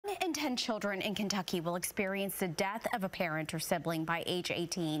10 children in Kentucky will experience the death of a parent or sibling by age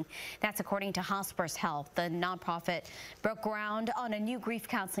 18. That's according to Hosparus Health. The nonprofit broke ground on a new grief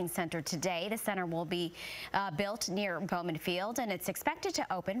counseling center today. The center will be built near Bowman Field, and it's expected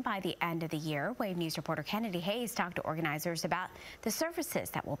to open by the end of the year. Wave News reporter Kennedy Hayes talked to organizers about the services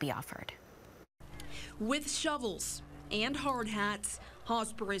that will be offered. With shovels and hard hats,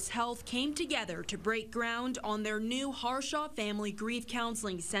 Hosparus Health came together to break ground on their new Harshaw Family Grief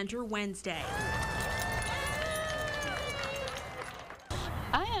Counseling Center Wednesday.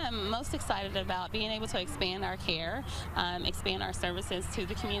 I am most excited about being able to expand our care, expand our services to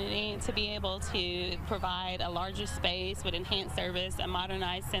the community, to be able to provide a larger space with enhanced service, a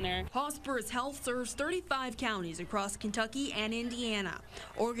modernized center. Hosparus Health serves 35 counties across Kentucky and Indiana.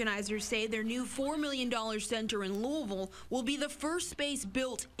 Organizers say their new $4 million center in Louisville will be the first space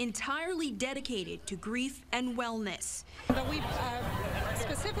built entirely dedicated to grief and wellness. But we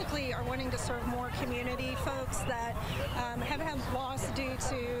specifically are wanting to serve more community folks that have had loss due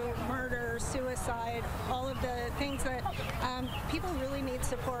to murder, suicide, all of the things that people really need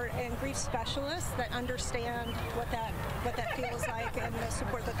support, and grief specialists that understand what that feels like and the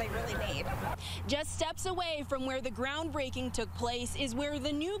support that they really need. Just steps away from where the groundbreaking took place is where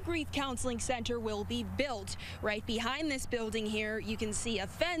the new grief counseling center will be built. Right behind this building here, you can see a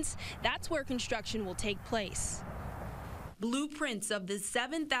fence. That's where construction will take place. Blueprints of the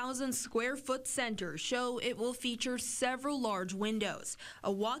 7,000 square foot center show it will feature several large windows,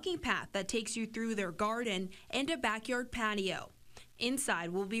 a walking path that takes you through their garden, and a backyard patio. Inside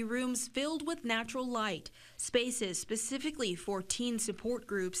will be rooms filled with natural light, spaces specifically for teen support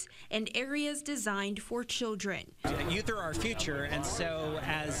groups, and areas designed for children. Youth are our future, and so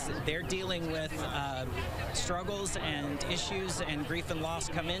as they're dealing with struggles and issues and grief and loss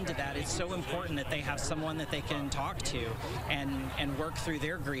come into that, it's so important that they have someone that they can talk to and work through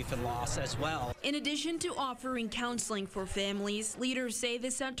their grief and loss as well. In addition to offering counseling for families, leaders say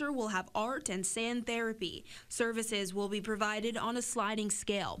the center will have art and sand therapy. Services will be provided on a sliding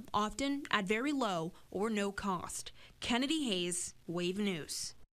scale, often at very low or no cost. Kennedy Hayes, Wave News.